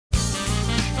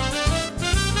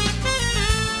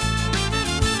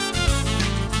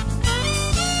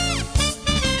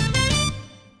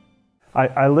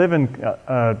I live in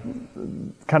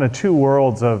kind of two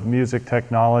worlds of music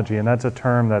technology, and that's a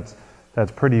term that's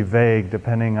pretty vague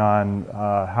depending on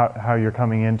how you're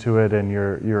coming into it and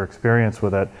your experience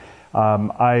with it.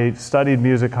 I studied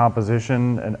music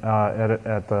composition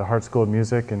at the Hart School of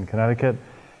Music in Connecticut,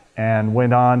 and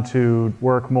went on to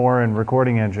work more in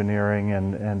recording engineering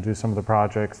and do some of the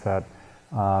projects that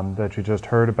you just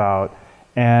heard about.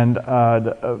 And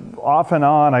off and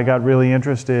on, I got really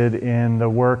interested in the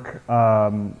work,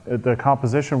 the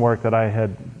composition work that I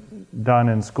had done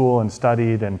in school and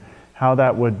studied, and how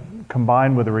that would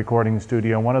combine with a recording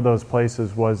studio. One of those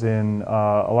places was in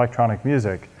electronic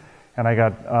music. And I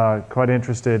got quite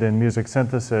interested in music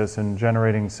synthesis and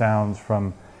generating sounds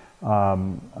from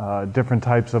different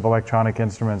types of electronic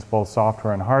instruments, both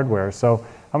software and hardware. So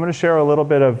I'm going to share a little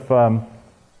bit of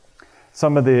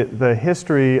some of the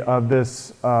history of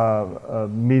this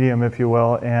medium, if you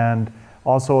will, and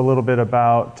also a little bit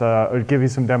about, or give you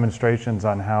some demonstrations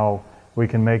on how we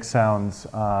can make sounds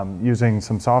using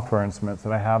some software instruments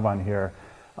that I have on here.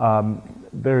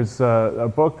 There's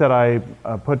a book that I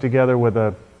put together with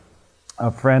a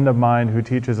friend of mine who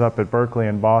teaches up at Berkeley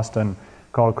in Boston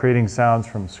called Creating Sounds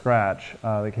from Scratch.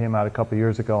 That came out a couple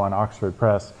years ago on Oxford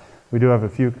Press. We do have a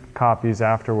few copies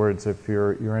afterwards if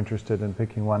you're interested in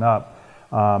picking one up.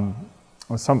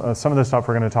 Some of the stuff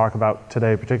we're going to talk about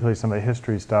today, particularly some of the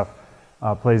history stuff,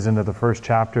 plays into the first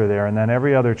chapter there, and then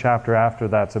every other chapter after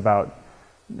that's about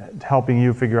helping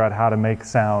you figure out how to make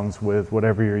sounds with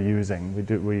whatever you're using.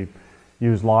 We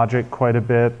use Logic quite a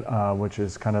bit, which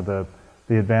is kind of the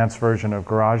advanced version of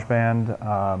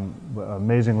GarageBand,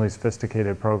 amazingly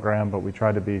sophisticated program, but we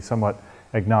try to be somewhat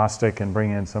agnostic and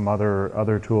bring in some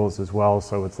other tools as well,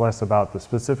 so it's less about the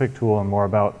specific tool and more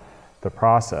about the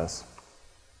process.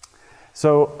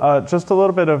 So just a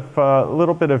little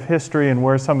bit of history and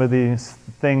where some of these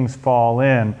things fall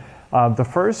in. The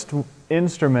first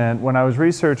instrument, when I was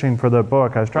researching for the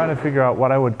book, I was trying to figure out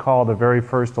what I would call the very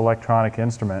first electronic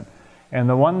instrument. And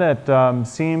the one that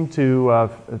seemed to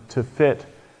fit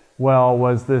well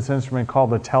was this instrument called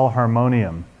the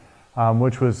telharmonium,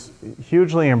 which was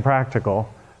hugely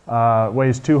impractical,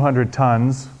 weighs 200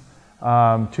 tons,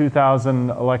 2,000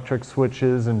 electric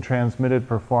switches and transmitted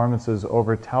performances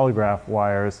over telegraph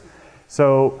wires.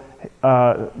 So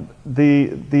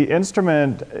the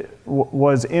instrument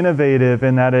was innovative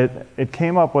in that it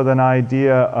came up with an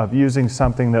idea of using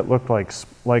something that looked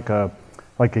like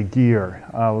a gear.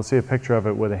 We'll see a picture of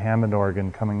it with a Hammond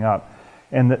organ coming up.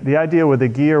 And the idea with the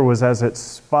gear was as it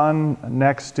spun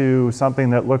next to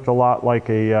something that looked a lot like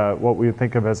what we would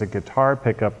think of as a guitar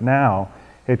pickup now,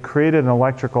 it created an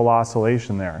electrical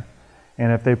oscillation there.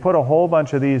 And if they put a whole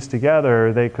bunch of these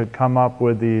together, they could come up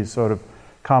with these sort of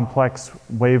complex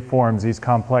waveforms, these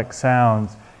complex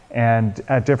sounds, and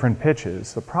at different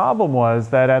pitches. The problem was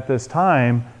that at this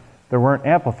time, there weren't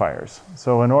amplifiers.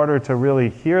 So in order to really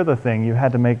hear the thing, you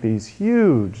had to make these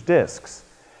huge discs.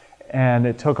 And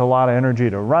it took a lot of energy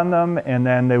to run them, and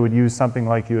then they would use something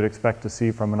like you would expect to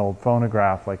see from an old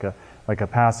phonograph, like a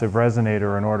passive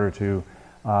resonator, in order to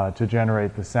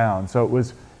generate the sound. So it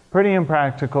was pretty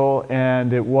impractical,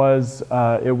 and it was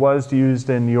used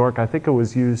in New York. I think it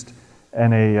was used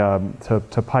in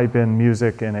to pipe in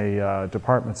music in a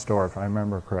department store, if I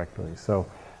remember correctly. So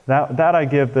that I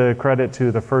give the credit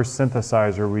to the first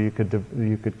synthesizer, where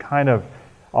you could kind of,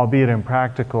 albeit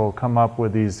impractical, come up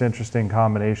with these interesting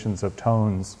combinations of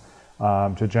tones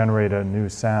to generate a new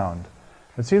sound.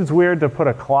 It seems weird to put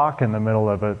a clock in the middle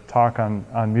of a talk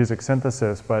on music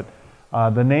synthesis, but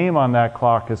the name on that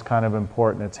clock is kind of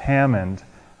important. It's Hammond.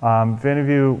 Have any of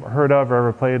you heard of or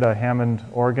ever played a Hammond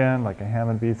organ, like a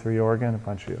Hammond B3 organ? A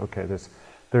bunch of you. Okay,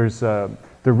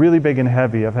 they're really big and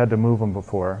heavy. I've had to move them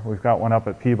before. We've got one up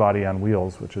at Peabody on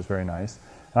wheels, which is very nice.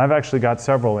 And I've actually got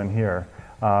several in here,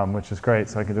 which is great,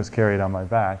 so I can just carry it on my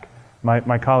back.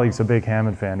 My colleague's a big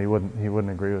Hammond fan. He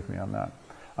wouldn't agree with me on that.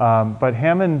 But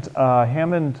Hammond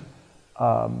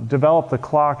developed the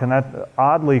clock, and that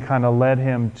oddly kind of led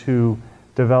him to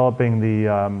developing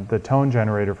the tone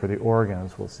generator for the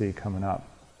organs we'll see coming up.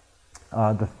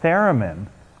 The theremin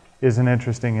is an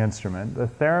interesting instrument. The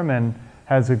theremin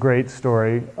has a great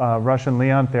story. Russian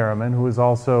Leon Theremin, who was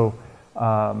also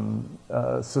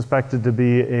suspected to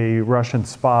be a Russian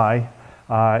spy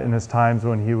in his times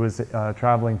when he was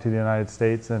traveling to the United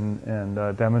States and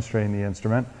demonstrating the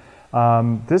instrument.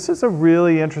 This is a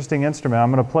really interesting instrument.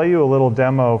 I'm going to play you a little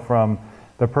demo from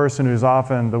the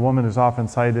woman who's often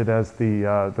cited as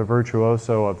the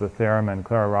virtuoso of the theremin,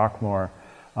 Clara Rockmore.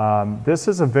 This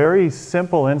is a very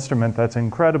simple instrument that's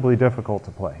incredibly difficult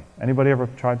to play. Anybody ever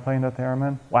tried playing the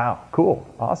theremin? Wow, cool,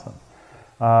 awesome.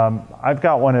 I've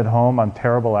got one at home. I'm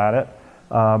terrible at it.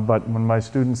 but when my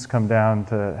students come down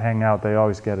to hang out, they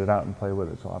always get it out and play with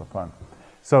it. It's a lot of fun.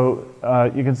 So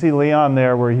you can see Leon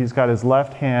there where he's got his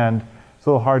left hand. It's a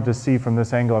little hard to see from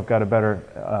this angle. I've got a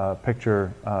better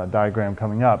picture diagram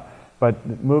coming up.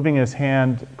 But moving his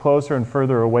hand closer and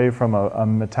further away from a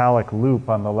metallic loop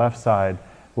on the left side,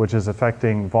 which is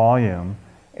affecting volume.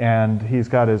 And he's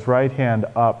got his right hand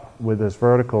up with this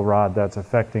vertical rod that's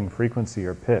affecting frequency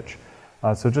or pitch.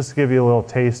 So just to give you a little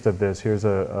taste of this, here's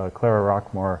a Clara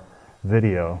Rockmore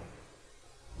video.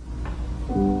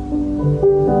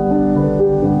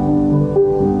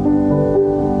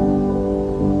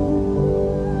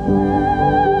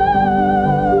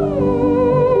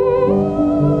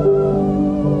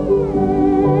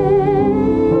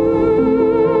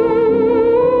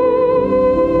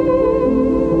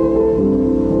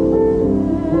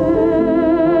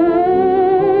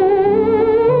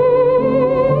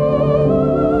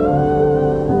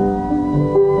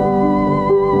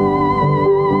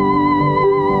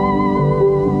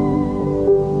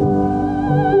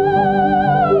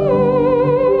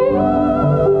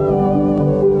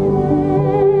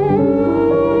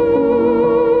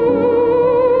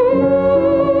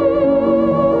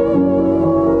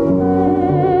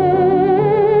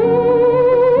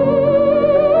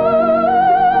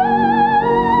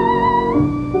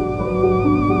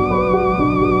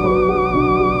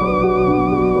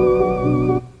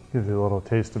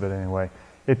 Taste of it anyway.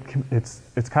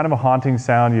 It's kind of a haunting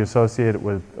sound. You associate it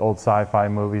with old sci-fi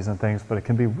movies and things, but it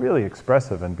can be really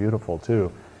expressive and beautiful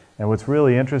too. And what's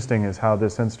really interesting is how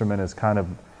this instrument has kind of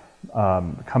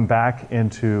come back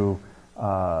into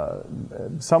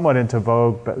somewhat into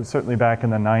vogue, but certainly back in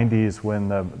the 90s when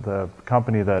the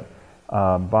company that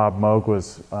Bob Moog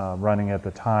was running at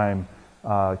the time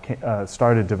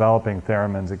started developing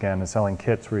theremins again and selling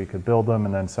kits where you could build them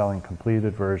and then selling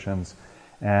completed versions.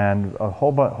 And a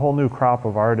whole new crop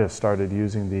of artists started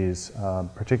using these,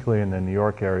 particularly in the New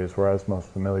York areas where I was most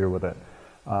familiar with it.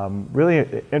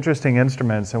 Really interesting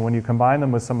instruments, and when you combine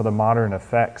them with some of the modern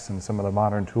effects and some of the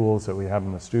modern tools that we have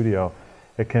in the studio,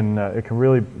 it can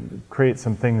really create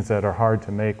some things that are hard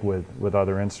to make with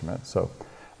other instruments. So,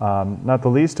 not the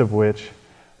least of which,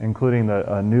 including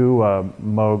a new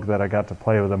Moog that I got to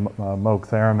play with, a Moog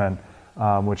theremin,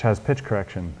 which has pitch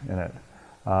correction in it.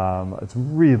 It's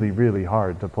really, really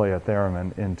hard to play a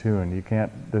theremin in tune. You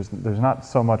can't. There's not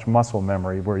so much muscle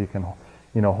memory where you can,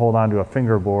 hold on to a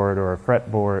fingerboard or a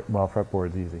fretboard. Well,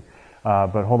 fretboard's easy,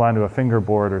 but hold on to a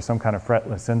fingerboard or some kind of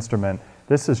fretless instrument.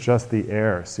 This is just the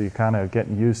air, so you kind of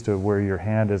getting used to where your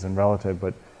hand is in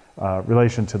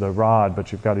relation to the rod.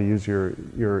 But you've got to use your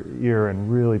ear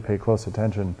and really pay close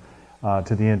attention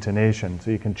to the intonation. So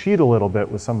you can cheat a little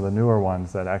bit with some of the newer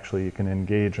ones that actually you can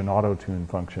engage an auto-tune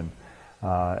function.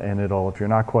 And if you're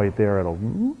not quite there,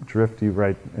 it'll drift you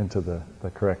right into the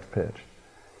correct pitch.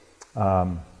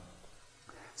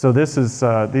 So this is,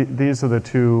 these are the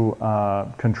two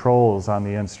controls on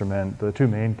the instrument, the two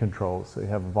main controls. So you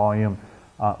have volume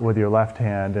with your left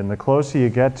hand, and the closer you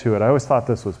get to it, I always thought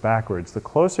this was backwards, the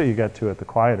closer you get to it, the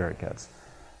quieter it gets.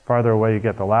 Farther away you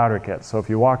get, the louder it gets. So if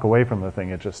you walk away from the thing,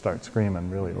 it just starts screaming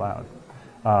really loud.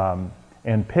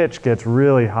 And pitch gets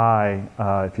really high.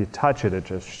 If you touch it, it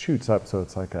just shoots up, so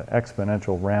it's like an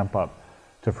exponential ramp up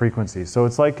to frequency. So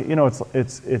it's like,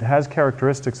 it has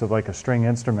characteristics of like a string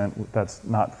instrument that's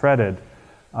not fretted,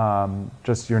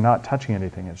 just you're not touching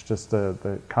anything. It's just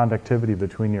the conductivity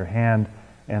between your hand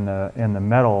and the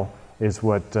metal is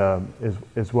what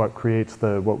creates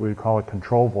what we would call a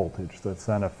control voltage that's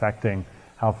then affecting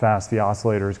how fast the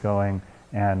oscillator is going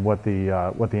and what the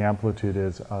amplitude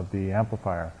is of the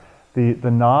amplifier.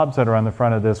 The knobs that are on the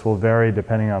front of this will vary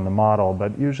depending on the model,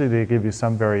 but usually they give you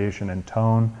some variation in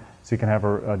tone. So you can have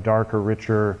a darker,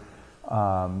 richer,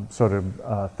 sort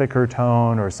of thicker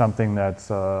tone, or something that's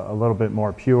a little bit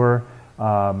more pure.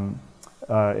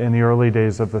 In the early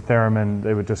days of the theremin,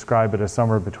 they would describe it as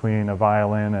somewhere between a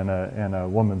violin and a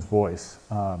woman's voice.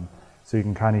 So you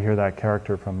can kind of hear that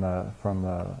character from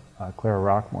the Clara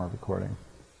Rockmore recording.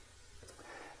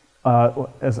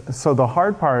 So the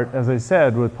hard part, as I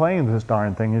said, with playing this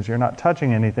darn thing is you're not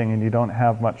touching anything and you don't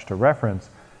have much to reference.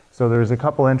 So there's a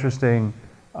couple interesting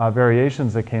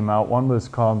variations that came out. One was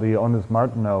called the Onus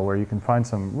Martineau, where you can find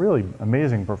some really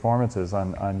amazing performances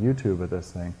on YouTube of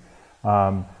this thing.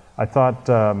 I thought,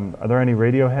 are there any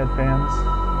Radiohead fans?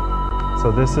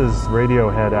 So this is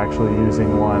Radiohead actually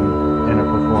using one in a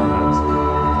performance.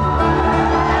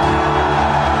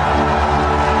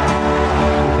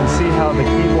 How the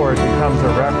keyboard becomes a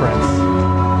reference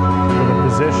for the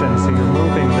position, so you're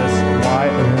moving this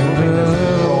wire, moving this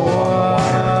control on the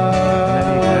wire, and then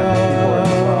you can have the keyboard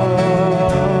as well.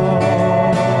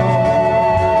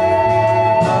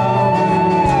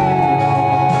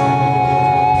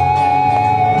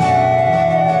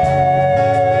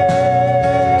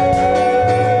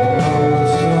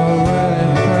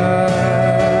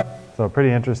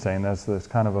 pretty interesting. There's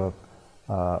kind of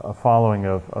a following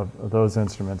of those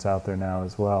instruments out there now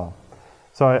as well.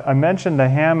 So I mentioned the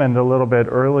Hammond a little bit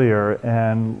earlier,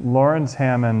 and Lawrence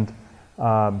Hammond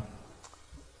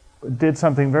did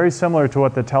something very similar to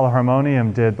what the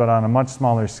Teleharmonium did, but on a much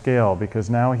smaller scale,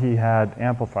 because now he had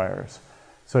amplifiers.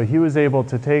 So he was able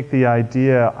to take the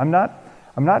idea, I'm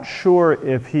not sure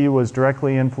if he was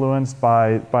directly influenced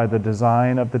by the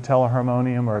design of the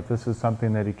Teleharmonium, or if this is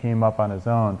something that he came up on his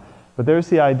own, but there's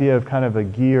the idea of kind of a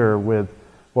gear with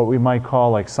what we might call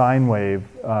like sine wave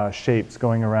shapes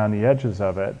going around the edges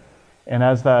of it. And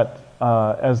as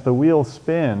the wheel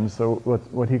spins, so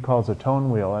what he calls a tone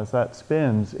wheel, as that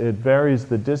spins, it varies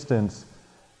the distance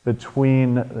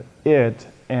between it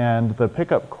and the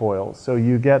pickup coils. So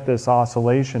you get this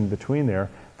oscillation between there,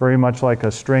 very much like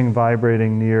a string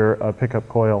vibrating near a pickup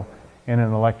coil in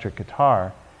an electric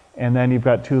guitar. And then you've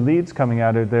got two leads coming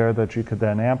out of there that you could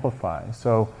then amplify.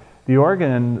 So the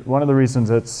organ, one of the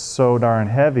reasons it's so darn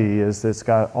heavy is it's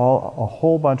got a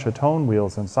whole bunch of tone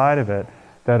wheels inside of it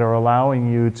that are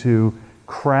allowing you to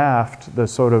craft the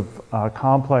sort of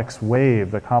complex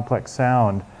wave, the complex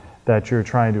sound that you're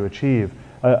trying to achieve.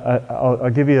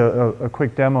 I'll give you a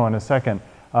quick demo in a second.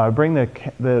 Bring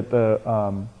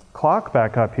the clock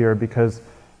back up here, because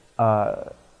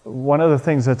one of the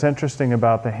things that's interesting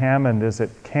about the Hammond is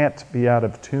it can't be out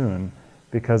of tune,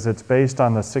 because it's based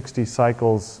on the 60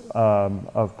 cycles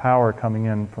of power coming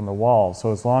in from the wall.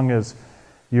 So as long as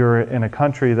you're in a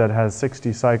country that has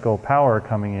 60 cycle power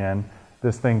coming in,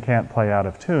 this thing can't play out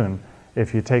of tune.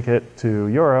 If you take it to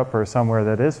Europe or somewhere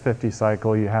that is 50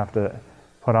 cycle, you have to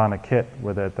put on a kit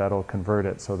with it that'll convert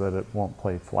it so that it won't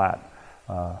play flat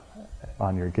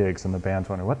on your gigs, and the band's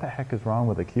wondering, what the heck is wrong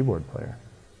with a keyboard player?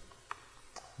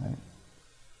 Right.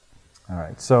 All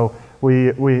right, so we,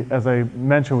 as I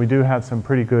mentioned, we do have some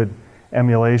pretty good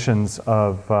emulations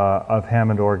of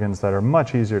Hammond organs that are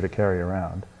much easier to carry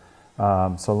around.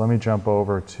 So let me jump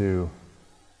over to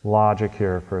Logic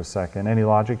here for a second. Any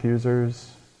Logic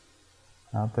users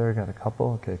out there? Got a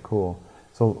couple? Okay, cool.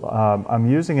 So I'm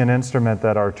using an instrument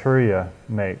that Arturia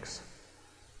makes,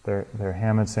 their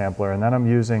Hammond sampler, and then I'm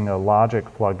using a Logic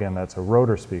plugin that's a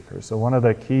rotor speaker. So one of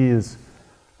the keys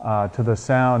to the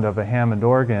sound of a Hammond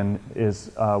organ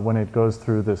is when it goes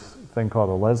through this thing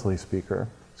called a Leslie speaker.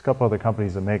 There's a couple other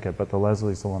companies that make it, but the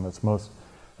Leslie's the one that's most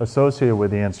associated with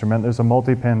the instrument. There's a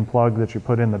multi-pin plug that you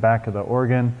put in the back of the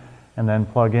organ and then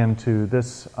plug into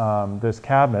this, this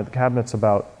cabinet. The cabinet's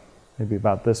maybe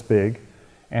about this big,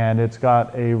 and it's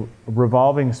got a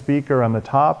revolving speaker on the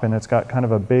top, and it's got kind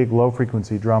of a big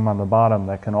low-frequency drum on the bottom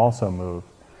that can also move.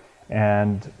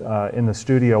 And in the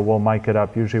studio, we'll mic it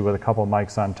up usually with a couple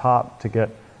mics on top to get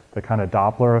the kind of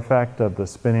Doppler effect of the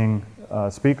spinning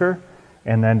speaker,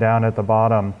 and then down at the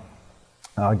bottom,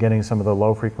 getting some of the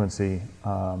low-frequency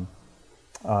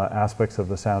aspects of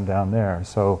the sound down there.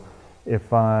 So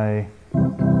if I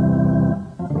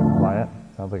quiet,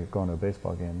 sounds like it's going to a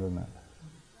baseball game, doesn't it?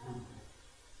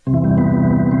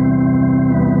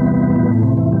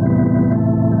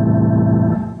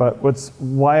 But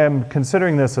why I'm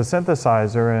considering this a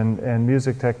synthesizer and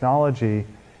music technology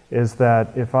is that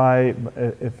if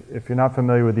you're not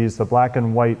familiar with these, the black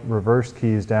and white reverse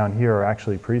keys down here are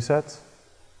actually presets.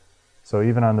 So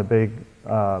even on the big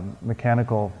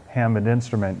mechanical Hammond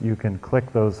instrument, you can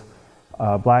click those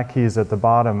black keys at the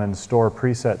bottom and store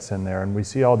presets in there. And we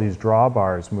see all these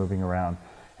drawbars moving around.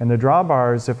 And the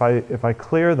drawbars, if I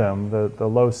clear them, the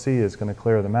low C is going to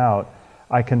clear them out,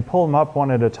 I can pull them up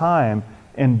one at a time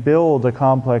and build a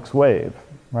complex wave,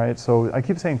 right? So I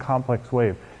keep saying complex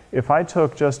wave. If I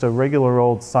took just a regular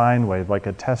old sine wave, like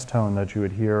a test tone that you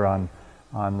would hear on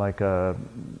like a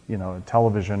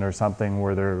television or something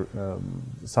where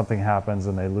something happens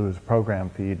and they lose program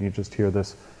feed and you just hear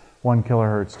this 1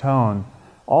 kilohertz tone,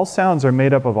 all sounds are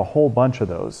made up of a whole bunch of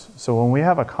those. So when we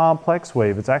have a complex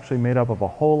wave, it's actually made up of a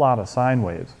whole lot of sine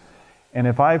waves. And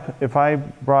if I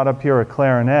brought up here a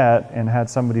clarinet and had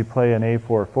somebody play an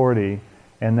A440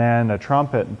 and then a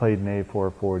trumpet and played an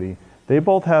A440, they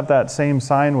both have that same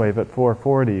sine wave at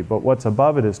 440, but what's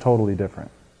above it is totally different,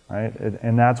 right?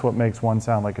 And that's what makes one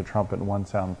sound like a trumpet and one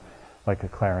sound like a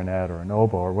clarinet or an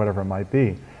oboe or whatever it might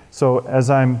be. So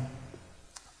as I'm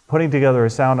putting together a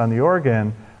sound on the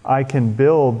organ, I can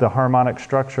build the harmonic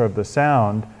structure of the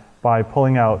sound by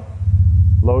pulling out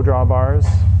low drawbars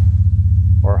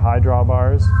or high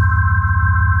drawbars.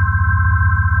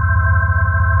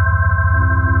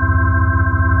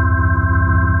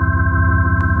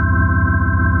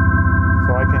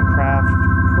 So I can craft,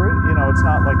 it's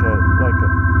not like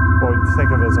what we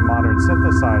think of as a modern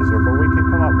synthesizer, but we can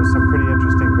come up with some pretty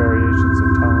interesting variations of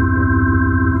tone here,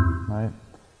 right?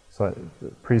 So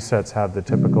presets have the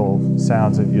typical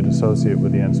sounds that you'd associate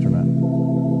with the instrument.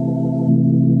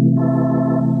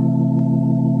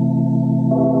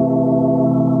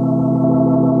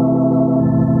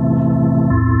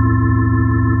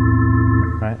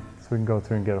 Right? So we can go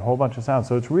through and get a whole bunch of sounds.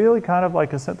 So it's really kind of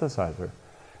like a synthesizer.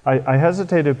 I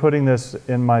hesitated putting this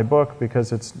in my book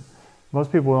because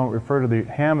most people don't refer to the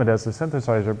Hammond as a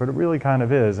synthesizer, but it really kind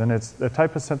of is. And it's a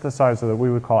type of synthesizer that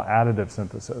we would call additive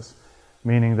synthesis,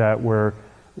 meaning that we're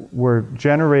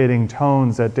generating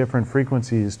tones at different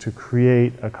frequencies to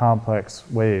create a complex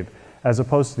wave, as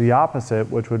opposed to the opposite,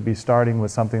 which would be starting with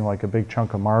something like a big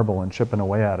chunk of marble and chipping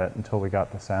away at it until we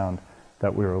got the sound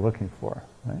that we were looking for.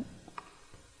 Right?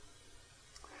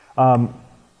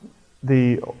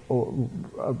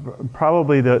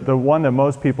 Probably the one that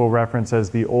most people reference as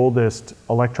the oldest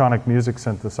electronic music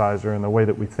synthesizer in the way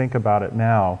that we think about it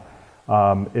now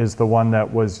is the one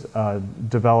that was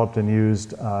developed and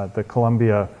used the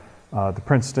Columbia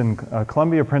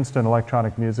Princeton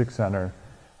Electronic Music Center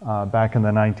back in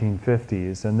the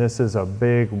 1950s. And this is a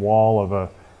big wall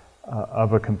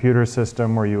of a computer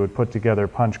system where you would put together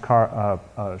a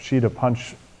sheet of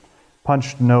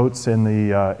punched notes in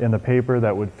the paper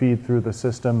that would feed through the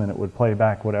system, and it would play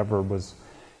back whatever was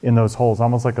in those holes,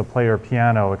 almost like a player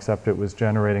piano, except it was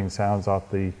generating sounds off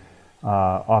the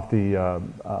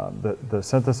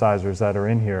synthesizers that are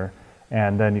in here.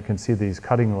 And then you can see these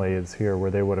cutting lathes here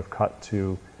where they would have cut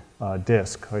to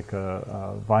disc, like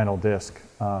a vinyl disc,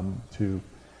 to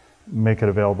make it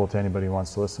available to anybody who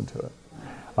wants to listen to it.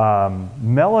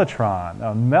 Mellotron.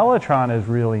 Now, Mellotron is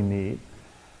really neat.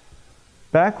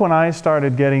 Back when I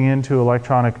started getting into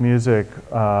electronic music,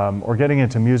 or getting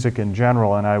into music in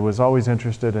general, and I was always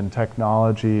interested in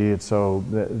technology, and so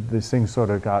these things sort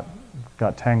of got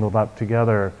tangled up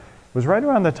together, it was right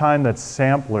around the time that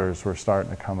samplers were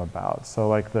starting to come about. So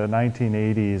like the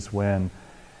 1980s, when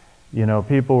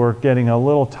people were getting a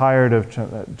little tired of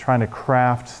trying to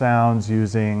craft sounds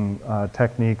using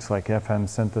techniques like FM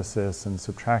synthesis and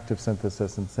subtractive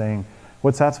synthesis and saying,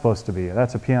 what's that supposed to be?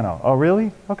 That's a piano. Oh,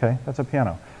 really? Okay, that's a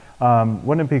piano.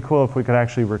 Wouldn't it be cool if we could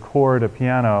actually record a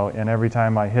piano, and every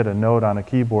time I hit a note on a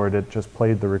keyboard, it just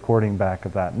played the recording back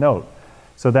of that note?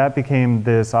 So that became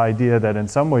this idea that in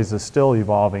some ways is still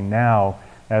evolving now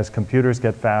as computers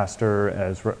get faster,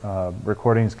 as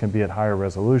recordings can be at higher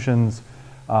resolutions.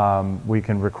 We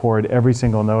can record every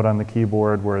single note on the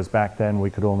keyboard, whereas back then we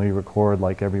could only record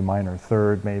like every minor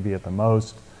third, maybe at the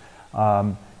most.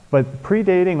 But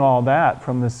predating all that,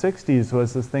 from the 60s,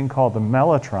 was this thing called the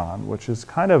mellotron, which is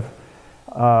kind of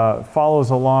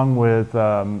follows along with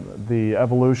the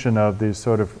evolution of these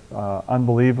sort of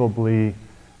unbelievably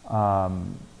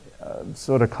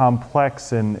sort of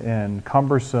complex and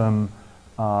cumbersome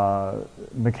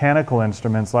mechanical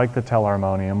instruments like the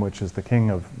telharmonium, which is the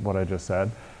king of what I just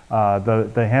said, the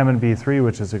Hammond B3,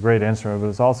 which is a great instrument, but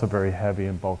it's also very heavy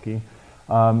and bulky.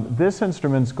 This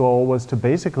instrument's goal was to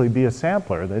basically be a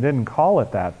sampler. They didn't call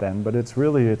it that then, but it's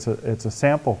a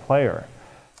sample player.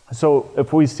 So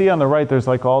if we see on the right, there's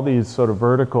like all these sort of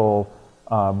vertical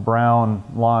brown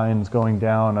lines going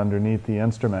down underneath the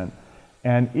instrument.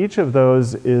 And each of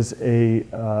those is a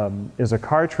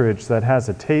cartridge that has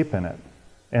a tape in it.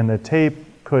 And the tape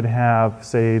could have,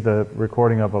 say, the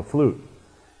recording of a flute.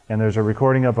 And there's a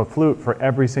recording of a flute for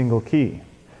every single key.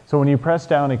 So when you press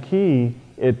down a key,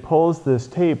 it pulls this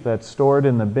tape that's stored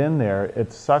in the bin there,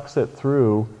 it sucks it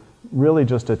through really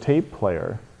just a tape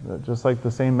player, just like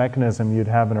the same mechanism you'd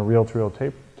have in a reel-to-reel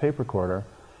tape recorder.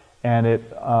 And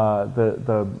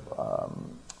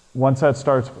once that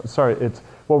starts,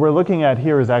 what we're looking at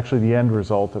here is actually the end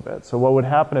result of it. So what would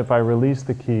happen if I release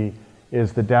the key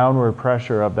is the downward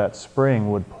pressure of that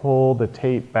spring would pull the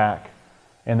tape back.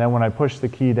 And then when I push the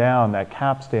key down, that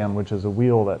capstan, which is a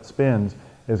wheel that spins,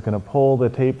 is going to pull the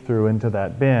tape through into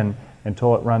that bin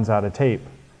until it runs out of tape.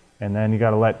 And then you got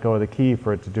to let go of the key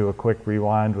for it to do a quick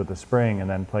rewind with the spring and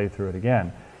then play through it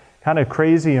again. Kind of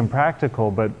crazy and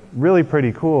practical, but really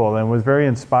pretty cool, and was very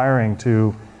inspiring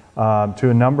to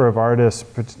a number of artists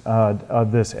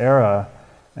of this era.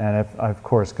 And I've of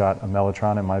course got a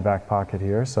mellotron in my back pocket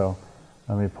here, so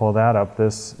let me pull that up.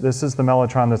 This is the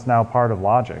mellotron that's now part of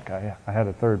Logic. I had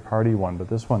a third-party one, but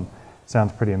this one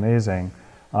sounds pretty amazing.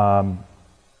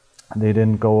 They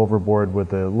didn't go overboard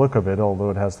with the look of it,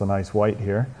 although it has the nice white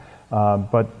here.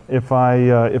 But if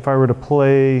I were to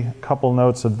play a couple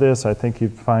notes of this, I think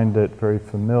you'd find it very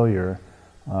familiar.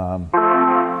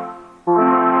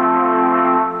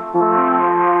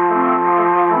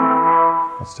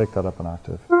 Let's take that up an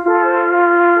octave.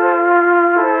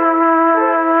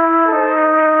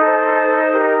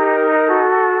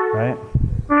 Right?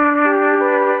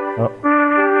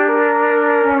 Oh.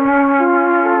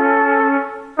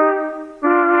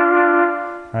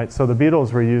 right? So the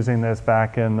Beatles were using this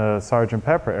back in the Sgt.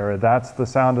 Pepper era. That's the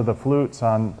sound of the flutes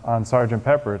on Sgt.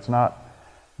 Pepper. It's not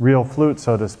real flute,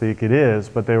 so to speak. It is,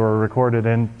 but they were recorded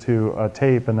into a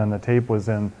tape, and then the tape was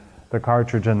in the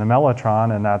cartridge and the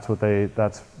Mellotron, and that's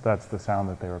the sound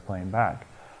that they were playing back.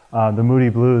 The Moody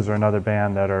Blues are another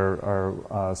band that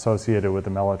are associated with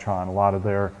the Mellotron. A lot of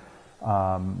their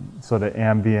sort of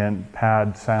ambient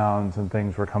pad sounds and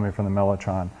things were coming from the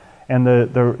Mellotron. And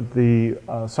the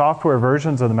software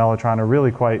versions of the Mellotron are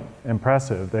really quite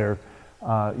impressive. They're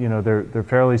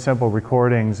fairly simple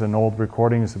recordings, and old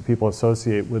recordings that people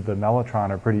associate with the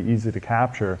Mellotron are pretty easy to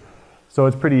capture. So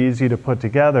it's pretty easy to put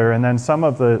together. And then some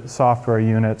of the software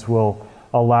units will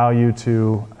allow you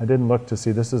to, I didn't look to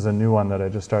see, this is a new one that I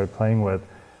just started playing with.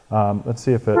 Let's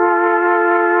see if it,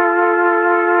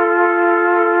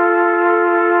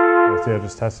 let's see, I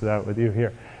just tested it out with you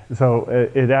here. So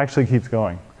it actually keeps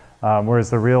going. Whereas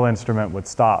the real instrument would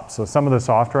stop. So some of the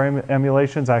software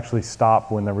emulations actually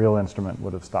stop when the real instrument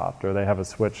would have stopped, or they have a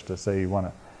switch to say you want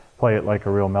to play it like a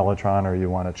real Mellotron, or you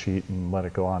want to cheat and let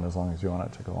it go on as long as you want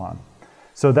it to go on.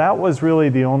 So that was really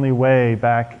the only way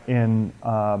back in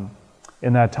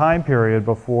that time period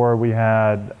before we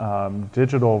had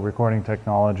digital recording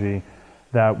technology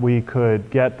that we could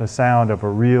get the sound of a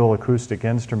real acoustic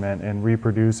instrument and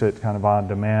reproduce it kind of on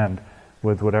demand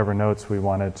with whatever notes we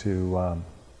wanted to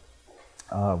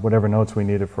whatever notes we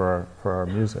needed for our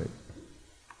music.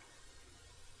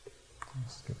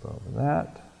 Let's skip over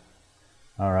that.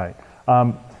 All right.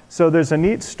 So there's a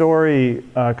neat story,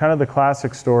 kind of the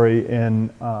classic story in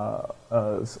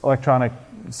electronic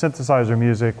synthesizer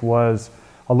music was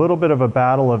a little bit of a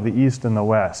battle of the East and the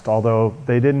West, although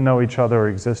they didn't know each other or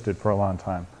existed for a long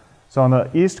time. So on the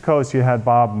East Coast, you had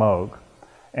Bob Moog,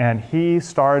 and he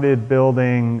started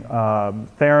building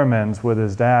theremins with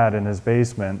his dad in his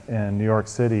basement in New York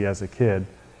City as a kid.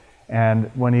 And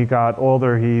when he got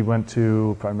older, he went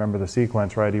to, if I remember the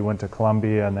sequence right, he went to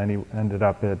Columbia, and then he ended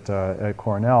up at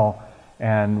Cornell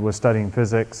and was studying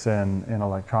physics and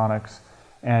electronics.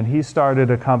 And he started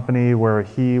a company where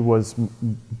he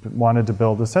wanted to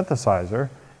build a synthesizer.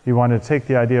 He wanted to take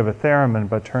the idea of a theremin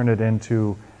but turn it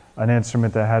into an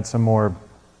instrument that had some more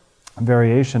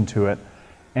variation to it.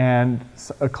 And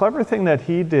a clever thing that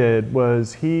he did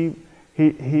was he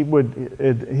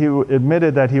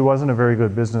admitted that he wasn't a very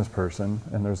good business person,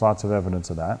 and there's lots of evidence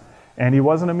of that. And he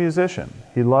wasn't a musician.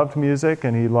 He loved music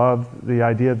and he loved the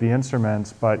idea of the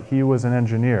instruments, but he was an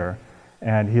engineer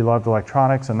and he loved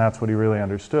electronics, and that's what he really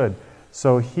understood.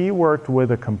 So he worked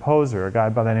with a composer, a guy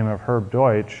by the name of Herb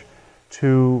Deutsch,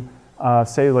 to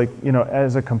say, like, you know,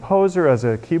 as a composer, as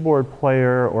a keyboard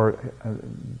player, or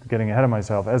getting ahead of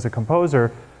myself, as a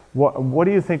composer, what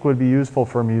do you think would be useful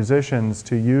for musicians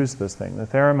to use this thing? The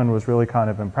theremin was really kind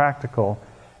of impractical,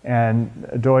 and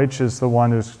Deutsch is the one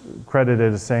who's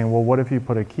credited as saying, well, what if you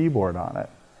put a keyboard on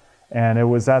it? And it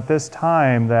was at this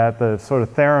time that the sort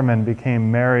of theremin became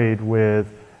married with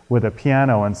a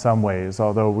piano in some ways,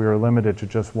 although we were limited to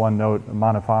just one note,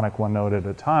 monophonic, one note at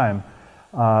a time.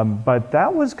 But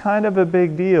that was kind of a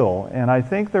big deal. And I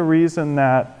think the reason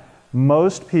that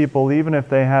most people, even if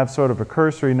they have sort of a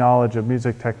cursory knowledge of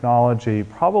music technology,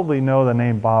 probably know the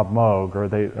name Bob Moog, or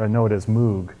they know it as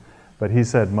Moog, but he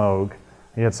said Moog.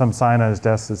 He had some sign on his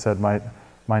desk that said, my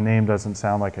name doesn't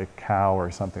sound like a cow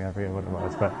or something, I forget what it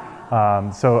was. But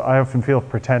so I often feel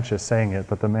pretentious saying it,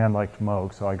 but the man liked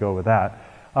Moog, so I go with that.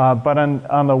 But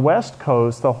on the West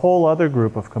Coast, the whole other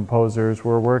group of composers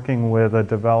were working with a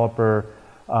developer,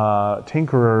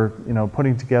 tinkerer, you know,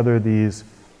 putting together these,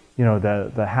 you know,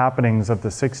 the happenings of the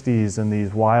 60s and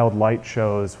these wild light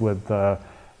shows with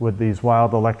these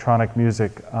wild electronic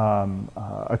music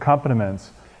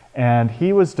accompaniments. And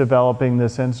he was developing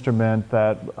this instrument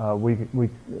that we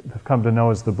have come to know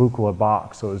as the Buchla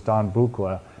box. So it was Don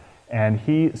Buchla, and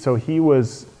he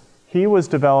was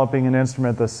developing an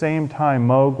instrument at the same time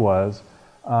Moog was.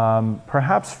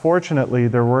 Perhaps fortunately,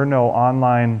 there were no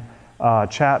online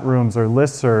chat rooms or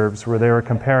listservs where they were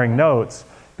comparing notes,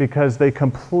 because they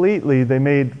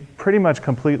made pretty much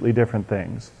completely different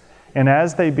things. And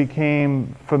as they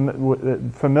became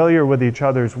familiar with each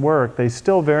other's work, they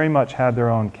still very much had their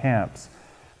own camps.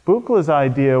 Buchla's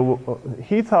idea,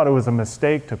 he thought it was a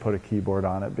mistake to put a keyboard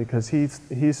on it, because he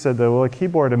said that, well, a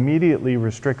keyboard immediately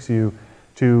restricts you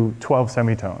to 12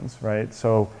 semitones, right?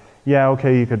 So yeah,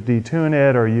 okay, you could detune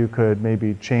it, or you could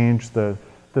maybe change the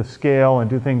scale and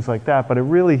do things like that, but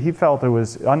he felt it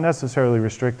was unnecessarily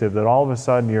restrictive, that all of a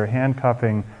sudden you're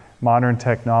handcuffing modern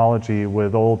technology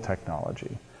with old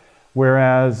technology.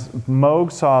 Whereas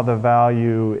Moog saw the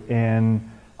value in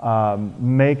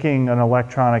making an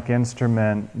electronic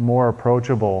instrument more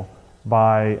approachable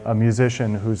by a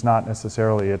musician who's not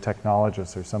necessarily a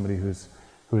technologist or somebody who's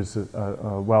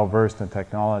well-versed in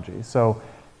technology. So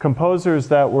composers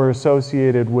that were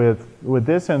associated with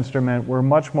this instrument were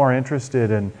much more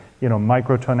interested in, you know,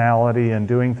 microtonality and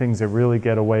doing things that really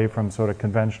get away from sort of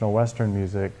conventional Western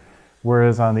music.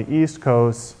 Whereas on the East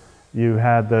Coast, you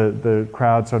had the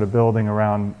crowd sort of building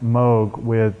around Moog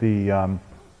with the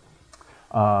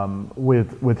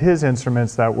with his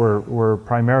instruments that were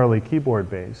primarily keyboard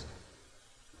based.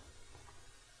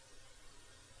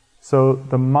 So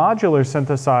the modular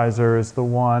synthesizer is the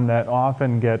one that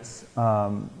often gets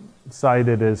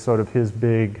cited as sort of his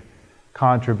big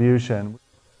contribution.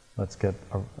 Let's get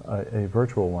a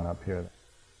virtual one up here.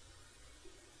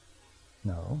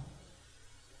 No.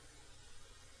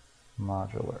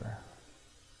 Modular.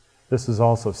 This is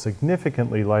also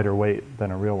significantly lighter weight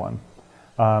than a real one.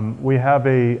 We have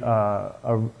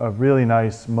a really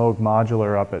nice Moog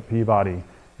modular up at Peabody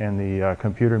in the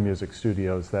computer music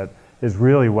studios that is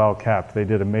really well kept. They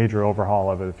did a major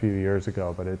overhaul of it a few years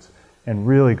ago, but it's in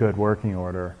really good working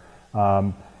order.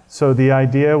 So the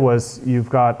idea was you've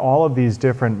got all of these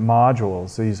different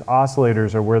modules. These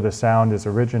oscillators are where the sound is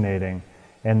originating.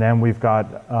 And then we've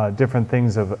got different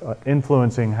things of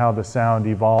influencing how the sound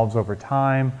evolves over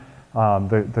time,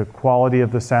 the quality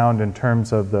of the sound in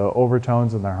terms of the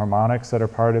overtones and the harmonics that are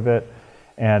part of it.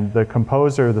 And the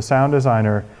composer, the sound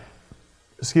designer,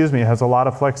 has a lot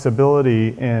of flexibility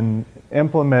in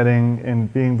implementing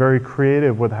and being very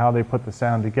creative with how they put the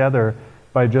sound together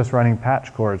by just running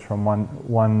patch chords from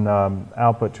one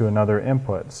output to another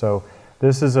input. So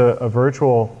this is a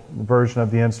virtual version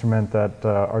of the instrument that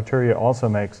Arturia also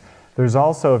makes. There's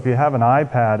also, if you have an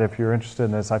iPad, if you're interested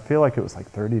in this, I feel like it was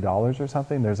like $30 or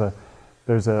something. There's a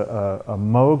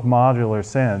Moog modular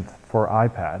synth for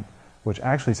iPad, which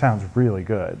actually sounds really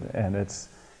good. And it's,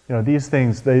 you know, these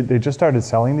things, they just started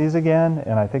selling these again,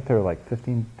 and I think they're like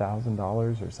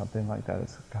 $15,000 or something like that.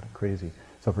 It's kind of crazy.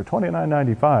 So for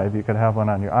 $29.95, you could have one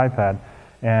on your iPad,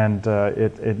 and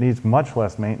it needs much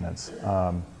less maintenance.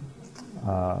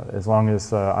 As long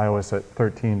as iOS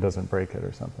 13 doesn't break it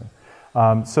or something.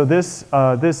 So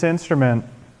this instrument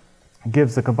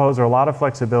gives the composer a lot of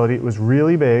flexibility. It was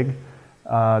really big.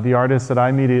 The artist that I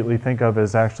immediately think of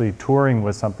as actually touring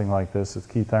with something like this is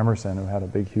Keith Emerson, who had a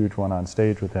big, huge one on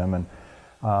stage with him, and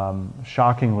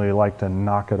shockingly liked to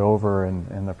knock it over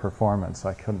in the performance.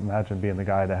 I couldn't imagine being the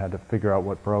guy that had to figure out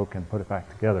what broke and put it back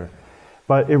together.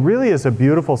 But it really is a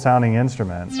beautiful sounding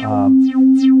instrument.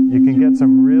 You can get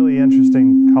some really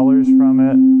interesting colors from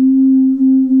it.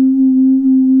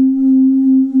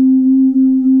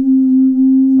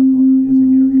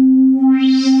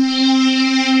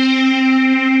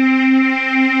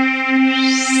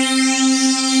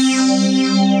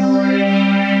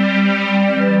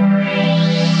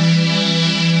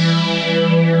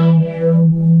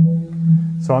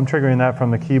 So I'm triggering that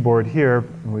from the keyboard here.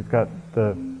 We've got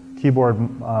the keyboard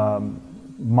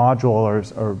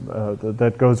module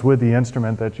that goes with the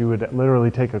instrument that you would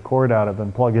literally take a cord out of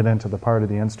and plug it into the part of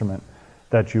the instrument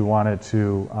that you wanted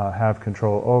to have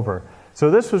control over.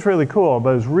 So this was really cool,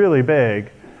 but it was really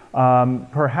big.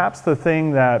 Perhaps the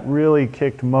thing that really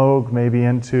kicked Moog maybe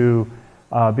into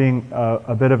being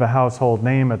a bit of a household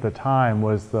name at the time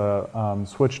was the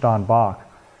switched on Bach,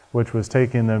 which was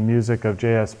taking the music of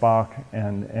J.S. Bach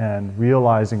and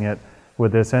realizing it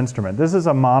with this instrument. This is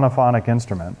a monophonic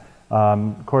instrument.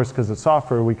 Of course, because it's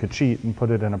software, we could cheat and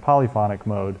put it in a polyphonic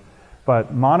mode.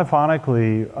 But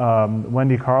monophonically,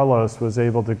 Wendy Carlos was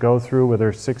able to go through with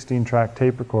her 16-track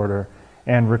tape recorder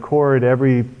and record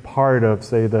every part of,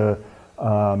 say, the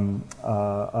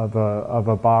of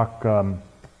a Bach. Now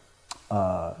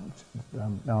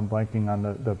I'm blanking on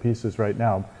the pieces right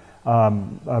now.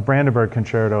 A Brandenburg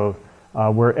concerto,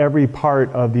 where every part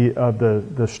of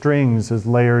the strings is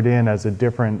layered in as a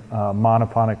different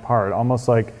monophonic part, almost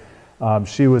like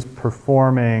she was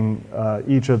performing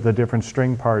each of the different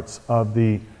string parts of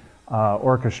the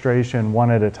orchestration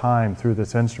one at a time through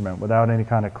this instrument without any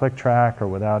kind of click track or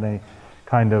without any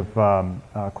kind of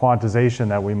quantization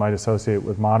that we might associate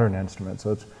with modern instruments.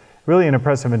 So it's really an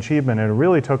impressive achievement, and it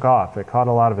really took off. It caught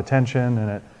a lot of attention,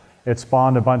 and it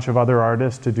spawned a bunch of other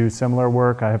artists to do similar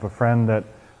work. I have a friend that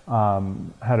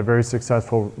had a very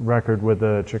successful record with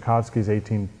the Tchaikovsky's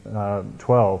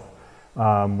 1812,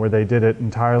 where they did it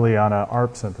entirely on an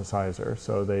ARP synthesizer.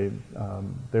 So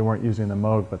they weren't using the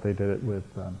Moog, but they did it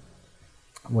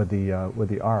with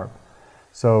the ARP.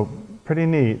 So pretty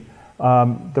neat.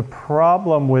 The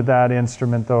problem with that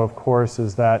instrument, though, of course,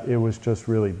 is that it was just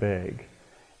really big.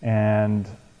 And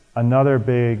another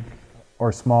big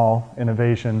or small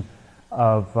innovation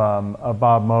of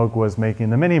Bob Moog was making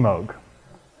the Mini Moog.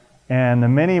 And the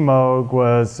Mini Moog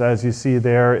was, as you see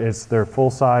there, it's their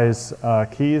full-size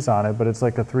keys on it, but it's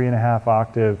like a 3.5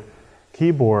 octave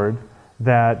keyboard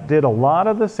that did a lot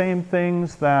of the same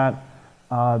things that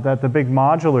the big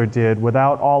modular did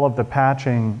without all of the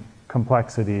patching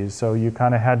complexities. So you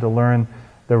kind of had to learn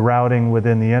the routing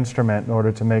within the instrument in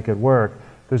order to make it work.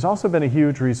 There's also been a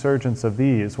huge resurgence of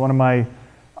these. One of my,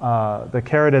 the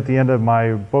carrot at the end of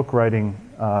my book writing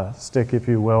stick, if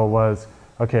you will, was,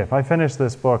 okay, if I finish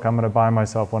this book, I'm going to buy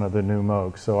myself one of the new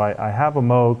Moogs. So I have a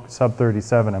Moog Sub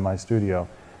 37 in my studio,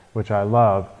 which I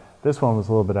love. This one was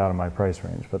a little bit out of my price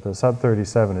range, but the Sub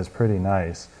 37 is pretty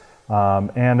nice.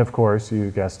 And of course, you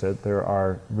guessed it, there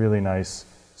are really nice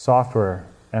software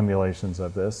emulations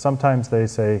of this. Sometimes they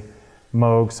say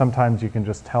Moog, sometimes you can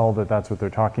just tell that that's what they're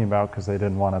talking about because they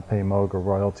didn't want to pay Moog or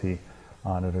royalty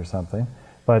on it or something.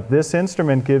 But this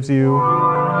instrument gives you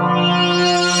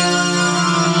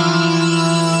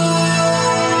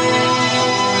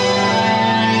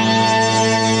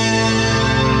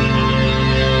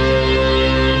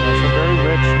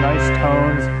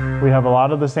we have a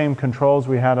lot of the same controls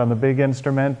we had on the big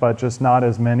instrument, but just not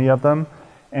as many of them.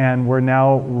 And we're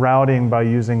now routing by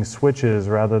using switches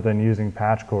rather than using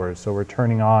patch cords. So we're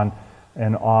turning on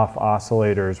and off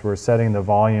oscillators. We're setting the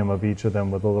volume of each of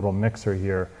them with a little mixer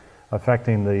here,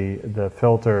 affecting the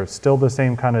filter. Still the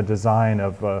same kind of design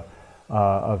of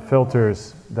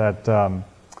filters that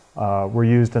were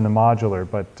used in the modular,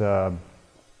 but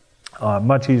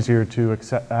much easier to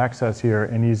access here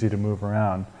and easy to move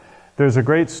around. There's a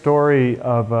great story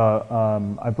of,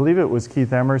 I believe it was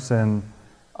Keith Emerson,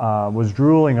 was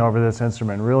drooling over this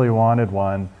instrument, really wanted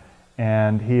one,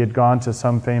 and he had gone to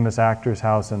some famous actor's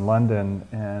house in London,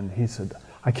 and he said,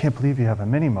 I can't believe you have a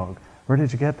Mini Moog. Where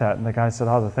did you get that? And the guy said,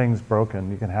 oh, the thing's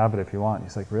broken. You can have it if you want.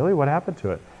 He's like, really? What happened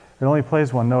to it? It only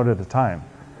plays one note at a time.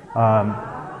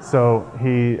 So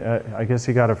he, I guess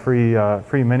he got a free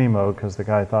Mini Moog because the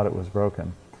guy thought it was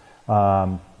broken.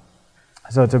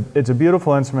 So it's a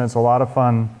beautiful instrument. It's a lot of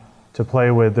fun to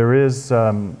play with. There is,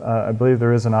 I believe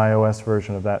there is an iOS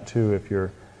version of that too if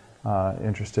you're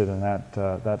interested in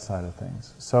that side of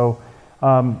things. So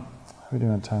we're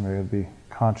doing time. I got to be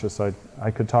conscious.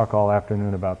 I could talk all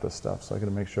afternoon about this stuff, so I got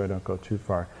to make sure I don't go too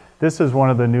far. This is one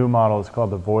of the new models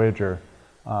called the Voyager.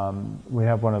 We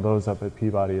have one of those up at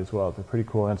Peabody as well. It's a pretty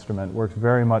cool instrument. Works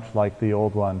very much like the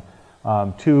old one.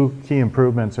 Two key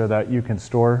improvements are that you can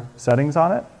store settings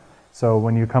on it. So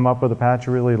when you come up with a patch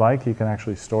you really like, you can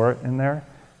actually store it in there.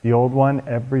 The old one,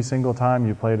 every single time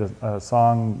you played a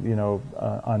song, you know,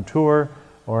 on tour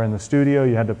or in the studio,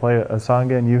 you had to play a song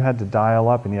again, you had to dial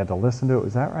up and you had to listen to it.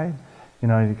 Was that right? You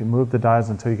know, you can move the dials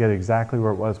until you get exactly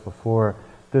where it was before.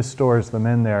 This stores them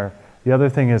in there. The other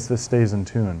thing is this stays in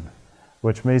tune,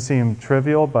 which may seem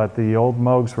trivial, but the old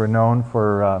Moogs were known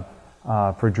for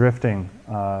drifting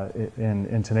in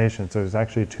intonation. So there's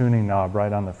actually a tuning knob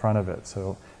right on the front of it.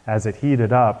 So as it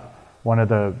heated up, one of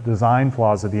the design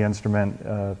flaws of the instrument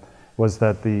was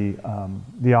that the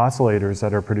oscillators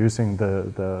that are producing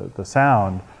the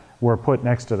sound were put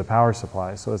next to the power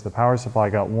supply. So as the power supply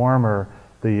got warmer,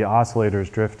 the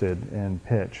oscillators drifted in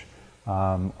pitch.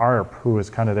 ARP, who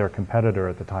was kind of their competitor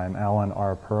at the time, Alan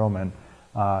R. Perlman,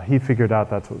 he figured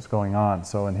out that's what was going on.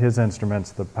 So in his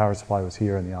instruments, the power supply was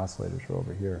here and the oscillators were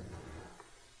over here.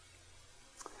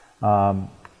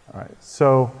 All right,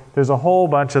 so there's a whole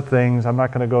bunch of things. I'm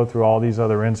not going to go through all these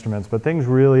other instruments, but things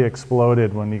really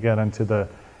exploded when you get into the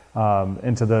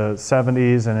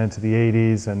 70s and into the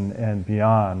 80s and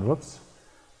beyond. Whoops.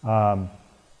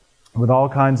 With all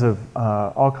kinds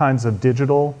of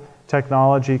digital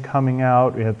technology coming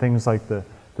out. We had things like the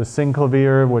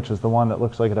synclavier, which is the one that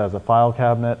looks like it has a file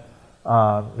cabinet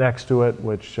next to it,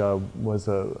 which was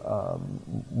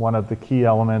one of the key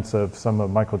elements of some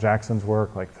of Michael Jackson's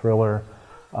work, like Thriller.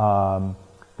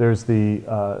 There's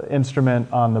the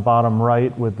instrument on the bottom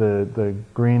right with the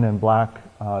green and black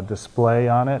display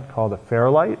on it called a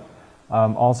Fairlight.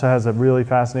 Also has a really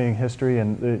fascinating history,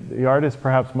 and the artist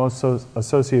perhaps most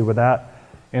associated with that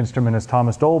instrument is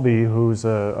Thomas Dolby, who's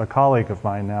a colleague of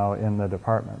mine now in the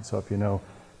department. So if you know,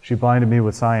 She Blinded Me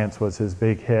with Science was his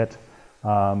big hit.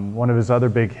 One of his other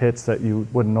big hits that you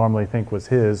wouldn't normally think was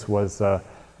his was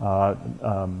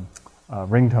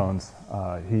ringtones.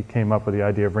 He came up with the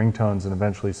idea of ringtones and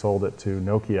eventually sold it to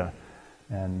Nokia.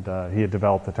 And he had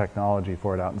developed the technology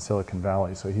for it out in Silicon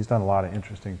Valley. So he's done a lot of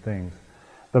interesting things.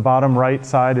 The bottom right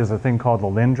side is a thing called the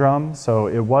Lindrum. So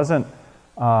it wasn't,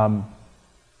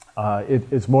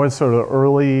 it's more sort of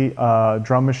early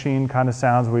drum machine kind of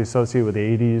sounds we associate with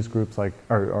the 80s, groups like,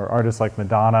 or artists like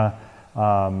Madonna.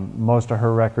 Most of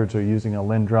her records are using a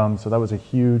Lindrum, so that was a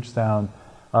huge sound.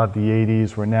 of the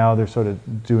 80s, where now they're sort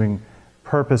of doing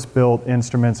purpose-built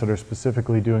instruments that are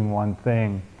specifically doing one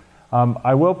thing.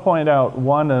 I will point out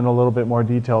one in a little bit more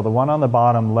detail. The one on the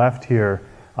bottom left here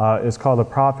is called a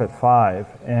Prophet 5,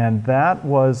 and that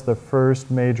was the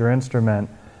first major instrument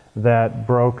that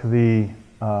broke the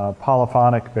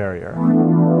polyphonic barrier.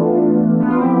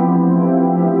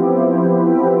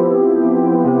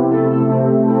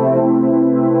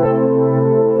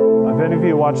 If any of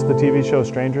you watched the TV show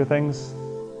Stranger Things,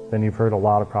 then you've heard a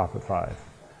lot of Prophet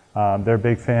 5. They're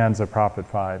big fans of Prophet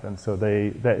 5, and so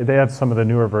they have some of the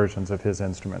newer versions of his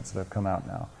instruments that have come out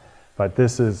now. But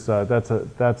this is that's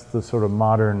the sort of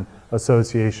modern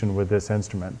association with this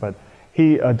instrument. But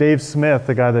Dave Smith,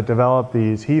 the guy that developed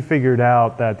these, he figured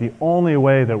out that the only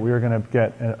way that we were going to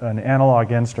get an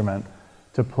analog instrument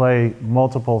to play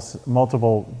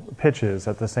multiple pitches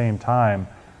at the same time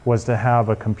was to have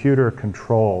a computer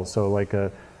control, so like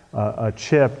a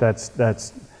chip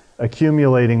that's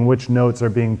accumulating which notes are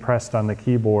being pressed on the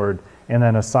keyboard and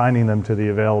then assigning them to the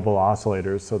available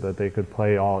oscillators so that they could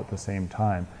play all at the same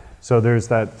time. So there's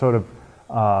that sort of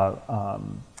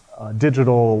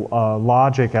digital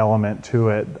logic element to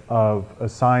it of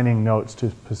assigning notes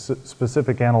to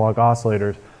specific analog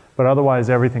oscillators, but otherwise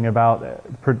everything about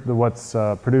what's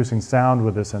producing sound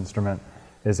with this instrument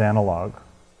is analog.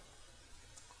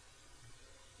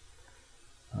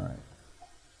 All right.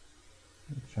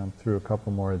 Jump through a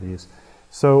couple more of these.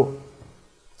 So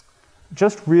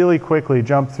just really quickly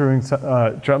jump through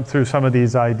some of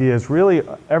these ideas. Really,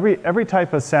 every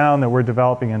type of sound that we're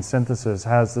developing in synthesis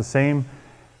has the same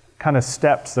kind of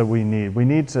steps that we need. We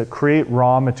need to create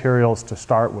raw materials to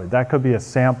start with. That could be a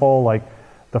sample like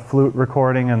the flute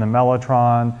recording and the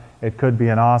mellotron. It could be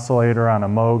an oscillator on a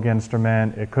Moog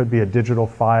instrument. It could be a digital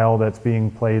file that's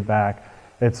being played back.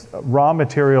 It's raw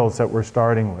materials that we're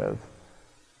starting with.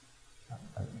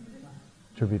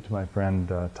 Tribute to my friend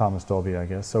Thomas Dolby, I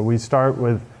guess. So we start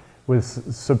with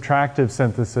subtractive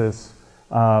synthesis.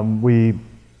 We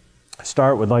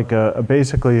start with like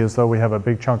basically as though we have a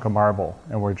big chunk of marble,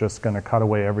 and we're just going to cut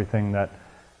away everything that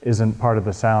isn't part of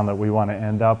the sound that we want to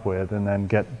end up with, and then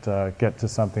get to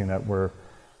something that we're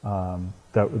going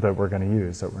to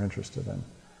use, that we're interested in.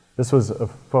 This was a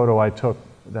photo I took.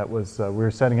 That was we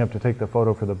were setting up to take the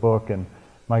photo for the book, and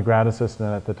my grad assistant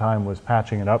at the time was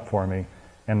patching it up for me.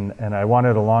 And I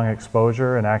wanted a long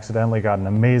exposure and accidentally got an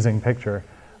amazing picture.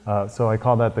 So I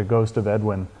call that the ghost of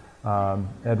Edwin.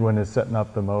 Edwin is setting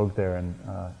up the Moog there, and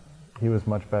he was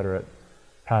much better at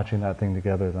patching that thing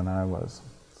together than I was.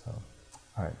 So,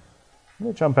 all right. Let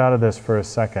me jump out of this for a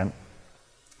second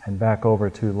and back over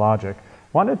to logic.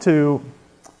 Wanted to,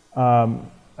 I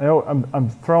know I'm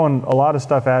throwing a lot of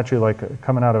stuff at you like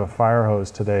coming out of a fire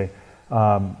hose today.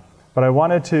 But I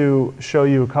wanted to show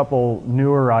you a couple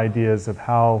newer ideas of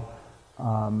how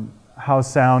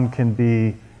sound can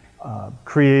be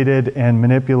created and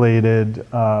manipulated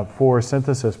for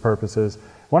synthesis purposes.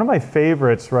 One of my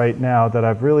favorites right now that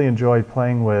I've really enjoyed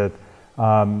playing with,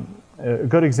 a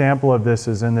good example of this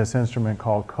is in this instrument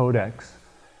called codecs.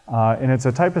 And it's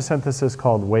a type of synthesis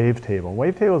called wavetable.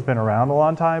 Wavetable has been around a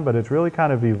long time, but it's really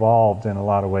kind of evolved in a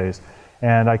lot of ways.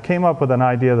 And I came up with an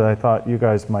idea that I thought you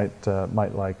guys might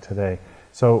like today.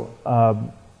 So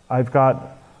I've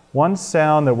got one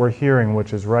sound that we're hearing,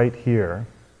 which is right here.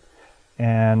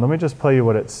 And let me just play you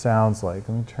what it sounds like.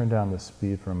 Let me turn down the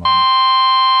speed for a moment.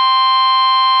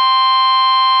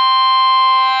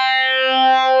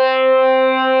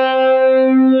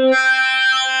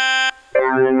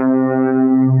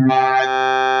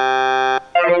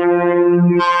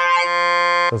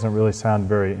 Doesn't really sound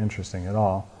very interesting at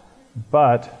all.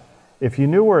 But if you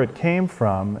knew where it came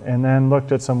from and then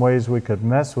looked at some ways we could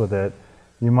mess with it,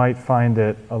 you might find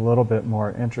it a little bit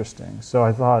more interesting. So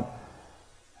I thought,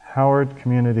 Howard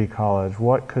Community College,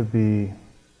 what could be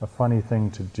a funny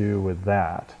thing to do with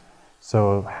that?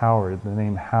 So Howard, the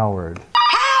name Howard.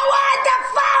 Howard, the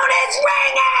phone is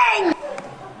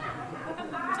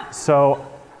ringing! So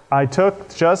I took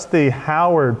just the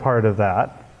Howard part of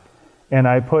that and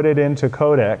I put it into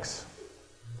codecs.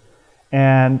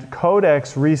 And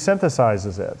codecs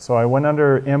resynthesizes it. So I went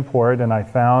under import and I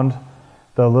found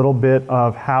the little bit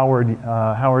of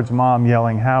Howard's mom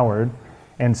yelling Howard,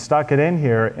 and stuck it in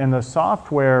here, and the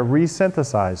software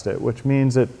resynthesized it, which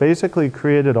means it basically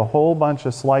created a whole bunch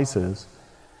of slices,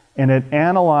 and it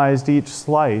analyzed each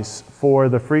slice for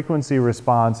the frequency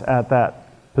response at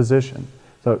that position.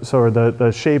 So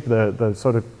the shape, the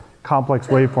sort of complex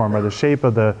waveform, or the shape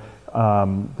of the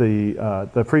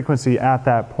frequency at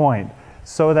that point,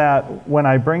 so that when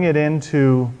I bring it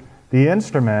into the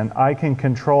instrument, I can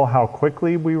control how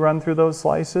quickly we run through those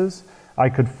slices. I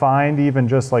could find even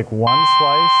just like one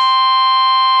slice.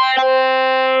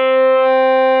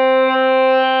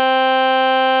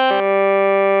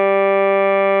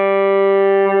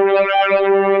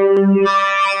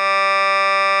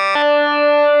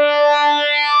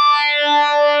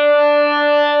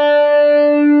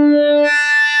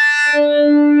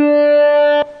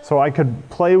 So I could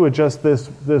play with just this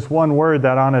one word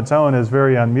that on its own is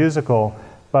very unmusical,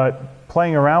 but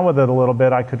playing around with it a little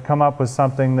bit, I could come up with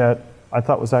something that I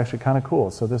thought was actually kind of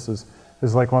cool. So this is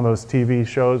like one of those TV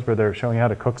shows where they're showing you how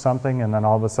to cook something, and then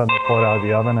all of a sudden they pull it out of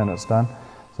the oven and it's done.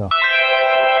 So.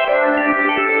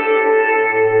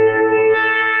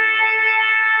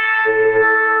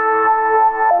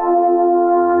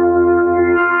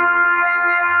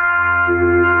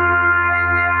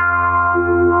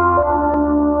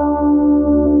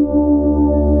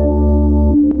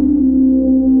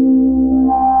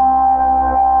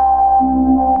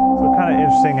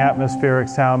 Atmospheric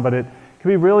sound, but it can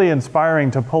be really inspiring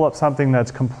to pull up something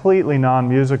that's completely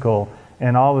non-musical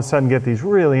and all of a sudden get these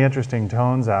really interesting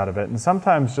tones out of it. And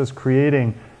sometimes just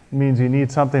creating means you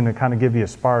need something to kind of give you a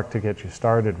spark to get you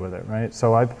started with it, right?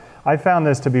 So I found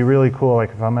this to be really cool.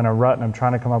 Like if I'm in a rut and I'm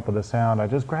trying to come up with a sound, I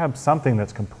just grab something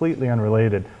that's completely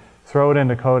unrelated, throw it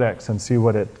into codecs, and see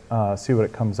what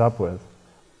it comes up with.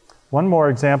 One more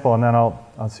example, and then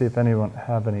I'll see if anyone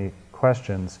have any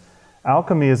questions.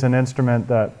 Alchemy is an instrument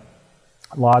that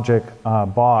Logic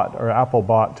bought, or Apple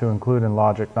bought to include in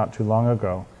Logic not too long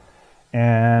ago.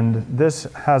 And this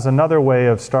has another way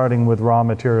of starting with raw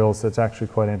materials that's actually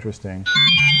quite interesting.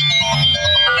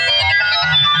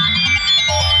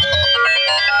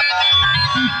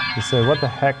 You say, what the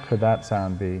heck could that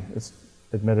sound be? It's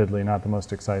admittedly not the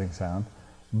most exciting sound.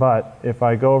 But if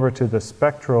I go over to the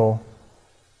spectral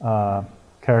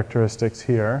characteristics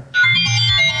here,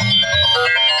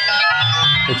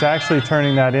 it's actually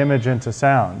turning that image into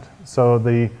sound. So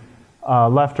the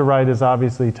left to right is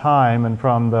obviously time, and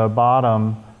from the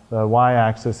bottom, the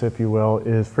y-axis, if you will,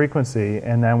 is frequency,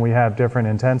 and then we have different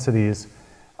intensities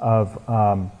of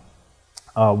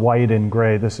white and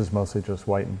gray. This is mostly just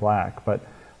white and black, but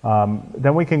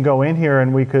then we can go in here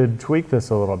and we could tweak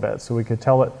this a little bit. So we could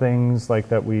tell it things like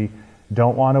that we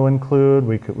don't want to include.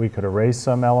 We could erase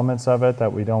some elements of it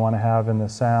that we don't want to have in the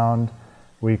sound.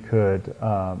 We could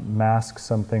mask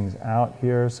some things out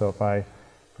here. So if I,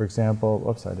 for example,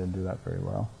 whoops, I didn't do that very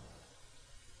well.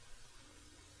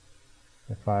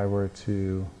 If I were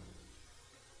to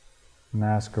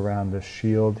mask around the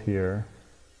shield here,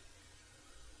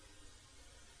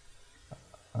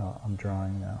 I'm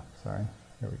drawing now, sorry,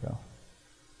 here we go.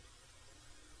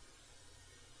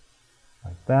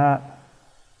 Like that,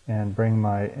 and bring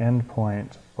my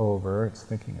endpoint over, it's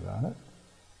thinking about it.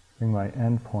 Bring my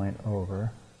endpoint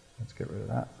over. Let's get rid of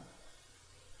that.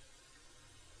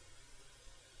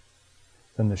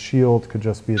 Then the shield could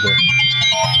just be what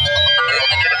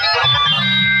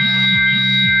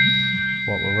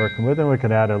we're working with, and we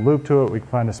could add a loop to it. We can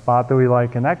find a spot that we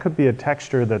like, and that could be a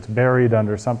texture that's buried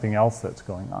under something else that's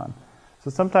going on.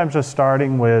 So sometimes just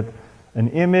starting with an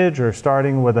image or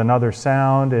starting with another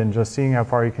sound and just seeing how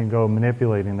far you can go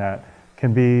manipulating that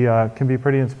can be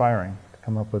pretty inspiring to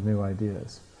come up with new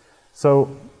ideas.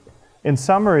 So in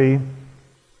summary,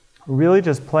 really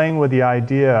just playing with the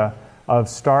idea of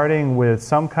starting with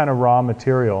some kind of raw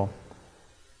material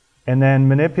and then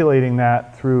manipulating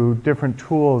that through different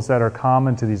tools that are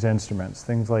common to these instruments,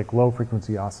 things like low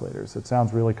frequency oscillators. It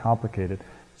sounds really complicated.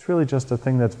 It's really just a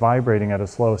thing that's vibrating at a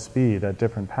slow speed at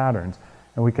different patterns.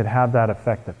 And we could have that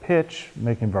affect the pitch,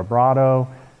 making vibrato.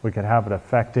 We could have it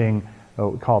affecting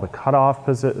what we call the cutoff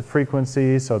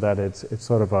frequency, so that it's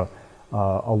sort of a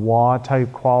wah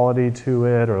type quality to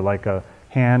it, or like a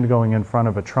hand going in front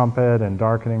of a trumpet and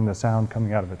darkening the sound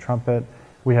coming out of a trumpet.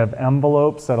 We have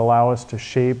envelopes that allow us to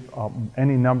shape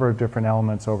any number of different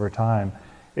elements over time.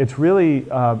 It's really,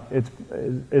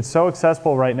 it's so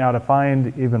accessible right now to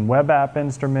find even web app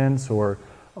instruments or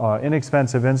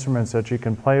inexpensive instruments that you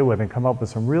can play with and come up with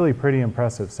some really pretty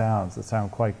impressive sounds that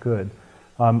sound quite good.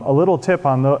 A little tip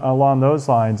along those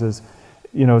lines is,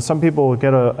 you know, some people will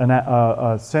get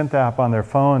a synth app on their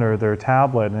phone or their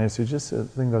tablet, and they say, this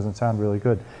thing doesn't sound really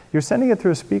good. You're sending it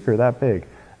through a speaker that big.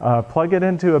 Plug it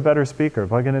into a better speaker,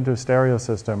 plug it into a stereo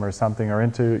system or something, or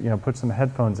into, you know, put some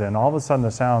headphones in. All of a sudden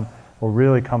the sound will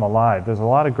really come alive. There's a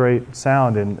lot of great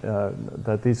sound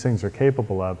that these things are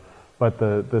capable of, but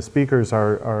the speakers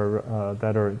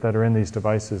that are in these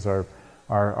devices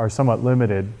are somewhat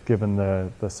limited given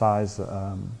the size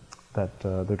that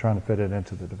they're trying to fit it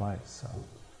into the device. So,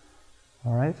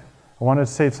 all right. I wanted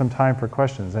to save some time for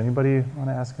questions. Anybody want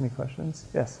to ask any questions?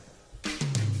 Yes.